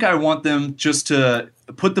think I want them just to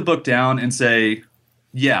put the book down and say,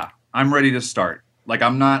 yeah, I'm ready to start. Like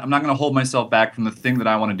I'm not going to hold myself back from the thing that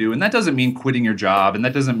I want to do. And that doesn't mean quitting your job. And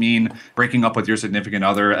that doesn't mean breaking up with your significant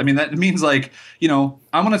other. I mean, that means like,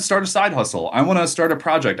 I want to start a side hustle. I want to start a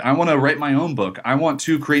project. I want to write my own book. I want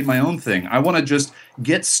to create my own thing. I want to just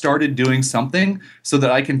get started doing something so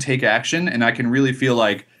that I can take action and I can really feel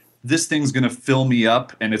like this thing's going to fill me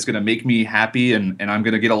up and it's going to make me happy and I'm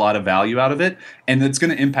going to get a lot of value out of it. And it's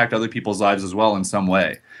going to impact other people's lives as well in some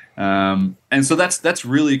way. And so that's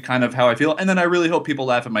really kind of how I feel. And then I really hope people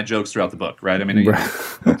laugh at my jokes throughout the book, right? I mean,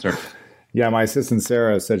 sorry. Yeah, my assistant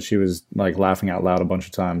Sarah said she was like laughing out loud a bunch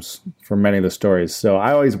of times for many of the stories. So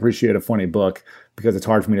I always appreciate a funny book because it's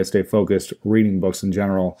hard for me to stay focused reading books in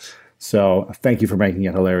general. So thank you for making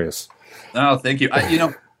it hilarious. Oh, thank you.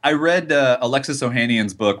 I read Alexis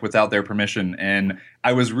Ohanian's book without their permission, and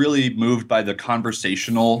I was really moved by the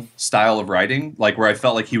conversational style of writing, like where I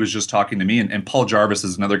felt like he was just talking to me. And Paul Jarvis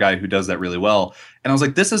is another guy who does that really well. And I was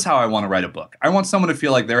like, this is how I want to write a book. I want someone to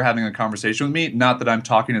feel like they're having a conversation with me, not that I'm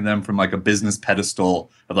talking to them from like a business pedestal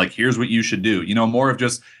of like, here's what you should do. More of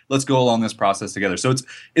just let's go along this process together. So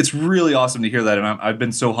it's really awesome to hear that. And I've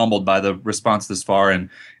been so humbled by the response this far. And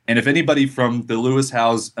if anybody from the Lewis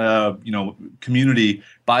Howes, community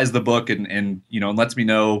buys the book and lets me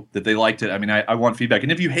know that they liked it, I mean, I want feedback.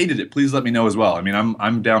 And if you hated it, please let me know as well. I mean,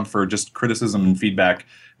 I'm down for just criticism and feedback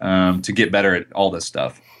to get better at all this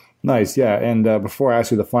stuff. Nice, yeah. And before I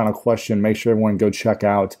ask you the final question, make sure everyone go check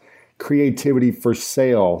out Creativity for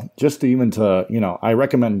Sale. I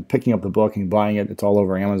recommend picking up the book and buying it. It's all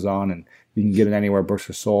over Amazon, and you can get it anywhere books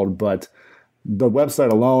are sold. But the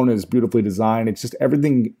website alone is beautifully designed. It's just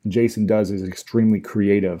everything Jason does is extremely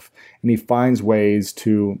creative, and he finds ways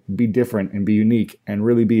to be different and be unique and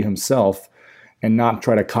really be himself and not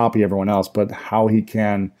try to copy everyone else, but how he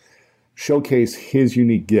can showcase his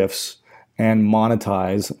unique gifts and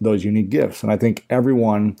monetize those unique gifts. And I think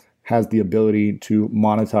everyone has the ability to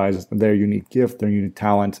monetize their unique gift, their unique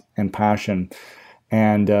talent and passion.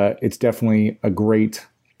 And it's definitely a great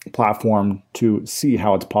platform to see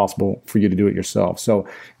how it's possible for you to do it yourself. So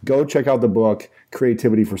go check out the book,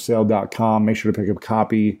 creativityforsale.com. Make sure to pick up a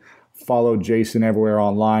copy. Follow Jason everywhere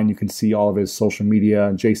online. You can see all of his social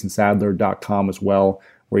media, jasonsadler.com as well,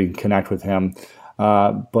 where you can connect with him.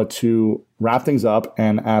 But to wrap things up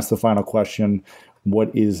and ask the final question,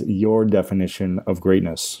 what is your definition of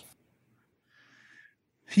greatness?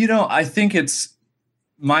 I think it's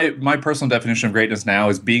my personal definition of greatness now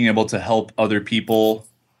is being able to help other people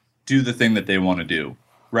do the thing that they want to do,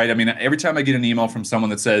 right? I mean, every time I get an email from someone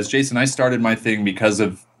that says, Jason, I started my thing because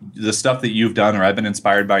of the stuff that you've done, or I've been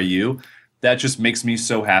inspired by you, that just makes me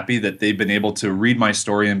so happy that they've been able to read my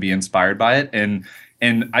story and be inspired by it. And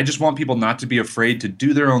I just want people not to be afraid to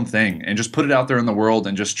do their own thing and just put it out there in the world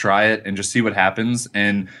and just try it and just see what happens.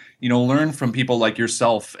 And, learn from people like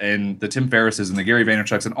yourself and the Tim Ferrisses and the Gary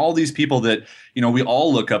Vaynerchuks and all these people that, we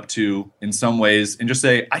all look up to in some ways, and just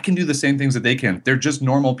say, I can do the same things that they can. They're just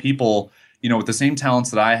normal people, with the same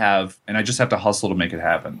talents that I have, and I just have to hustle to make it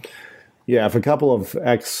happen. Yeah, if a couple of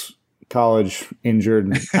ex-college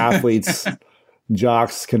injured athletes,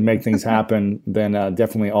 jocks can make things happen, then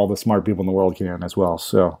definitely all the smart people in the world can as well.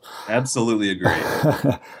 So absolutely agree.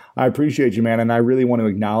 I appreciate you, man. And I really want to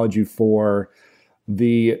acknowledge you for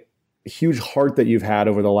the huge heart that you've had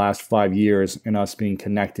over the last 5 years in us being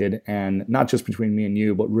connected, and not just between me and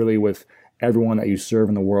you, but really with everyone that you serve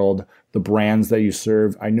in the world, the brands that you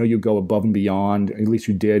serve. I know you go above and beyond, at least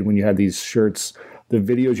you did when you had these shirts. The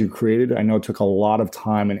videos you created, I know it took a lot of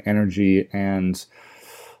time and energy and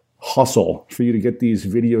hustle for you to get these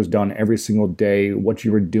videos done every single day, what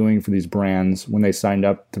you were doing for these brands when they signed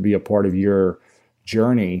up to be a part of your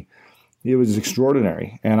journey. It was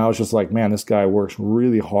extraordinary. And I was just like, man, this guy works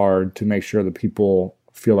really hard to make sure that people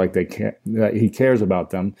feel like that he cares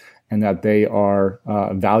about them and that they are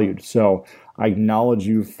valued. So I acknowledge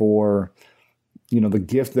you for the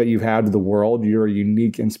gift that you've had to the world. You're a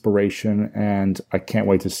unique inspiration, and I can't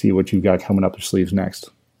wait to see what you've got coming up your sleeves next.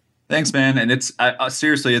 Thanks, man. And it's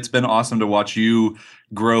seriously, it's been awesome to watch you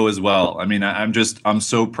grow as well. I mean, I'm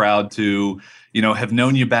so proud to, have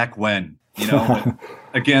known you back when,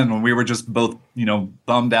 again, when we were just both,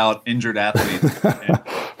 bummed out, injured athletes.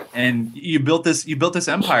 And you built this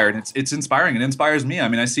empire, and it's inspiring. It inspires me. I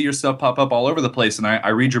mean, I see your stuff pop up all over the place, and I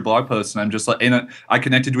read your blog posts, and I'm just like, and I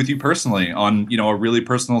connected with you personally on, a really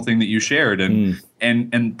personal thing that you shared, and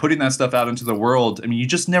putting that stuff out into the world. I mean, you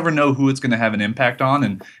just never know who it's going to have an impact on,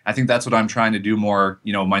 and I think that's what I'm trying to do more,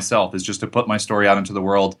 myself, is just to put my story out into the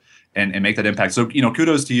world and make that impact. So,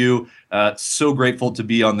 kudos to you. So grateful to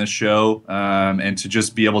be on this show, and to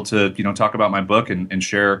just be able to, talk about my book and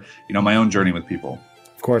share, my own journey with people.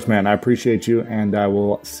 Of course, man. I appreciate you, and I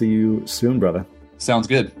will see you soon, brother. Sounds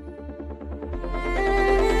good.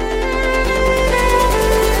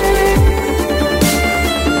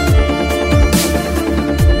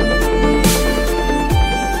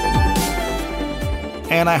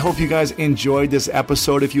 And I hope you guys enjoyed this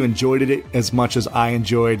episode. If you enjoyed it as much as I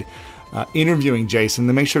enjoyed interviewing Jason,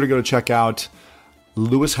 then make sure to go to check out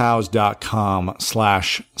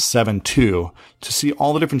lewishowes.com/72 to see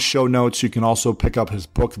all the different show notes. You can also pick up his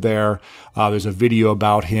book there. There's a video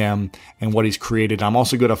about him and what he's created. I'm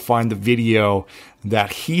also going to find the video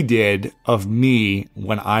that he did of me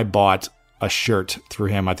when I bought a shirt through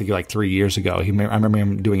him, I think like 3 years ago. I remember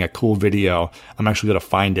him doing a cool video. I'm actually going to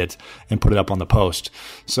find it and put it up on the post.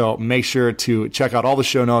 So make sure to check out all the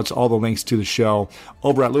show notes, all the links to the show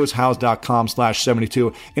over at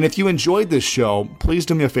lewishowes.com/72. And if you enjoyed this show, please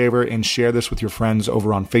do me a favor and share this with your friends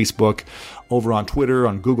over on Facebook, over on Twitter,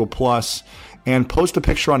 on Google+, and post a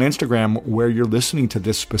picture on Instagram where you're listening to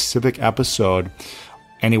this specific episode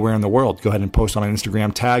anywhere in the world. Go ahead and post on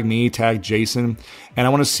Instagram. Tag me, tag Jason. And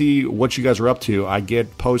I want to see what you guys are up to. I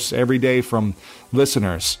get posts every day from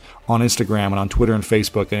listeners on Instagram and on Twitter and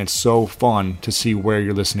Facebook, and it's so fun to see where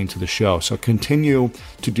you're listening to the show. So continue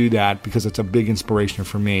to do that, because it's a big inspiration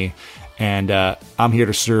for me. And I'm here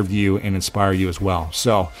to serve you and inspire you as well.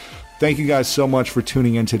 So thank you guys so much for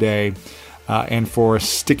tuning in today, and for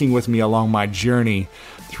sticking with me along my journey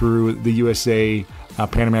through the USA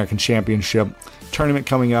Pan American Championship tournament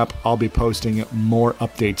coming up. I'll be posting more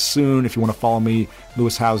updates soon. If you want to follow me,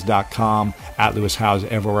 lewishowes.com, at lewishowes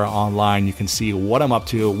everywhere online. You can see what I'm up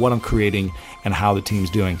to, what I'm creating, and how the team's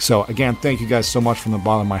doing. So again, thank you guys so much from the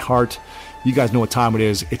bottom of my heart. You guys know what time it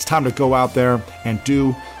is. It's time to go out there and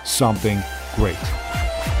do something great.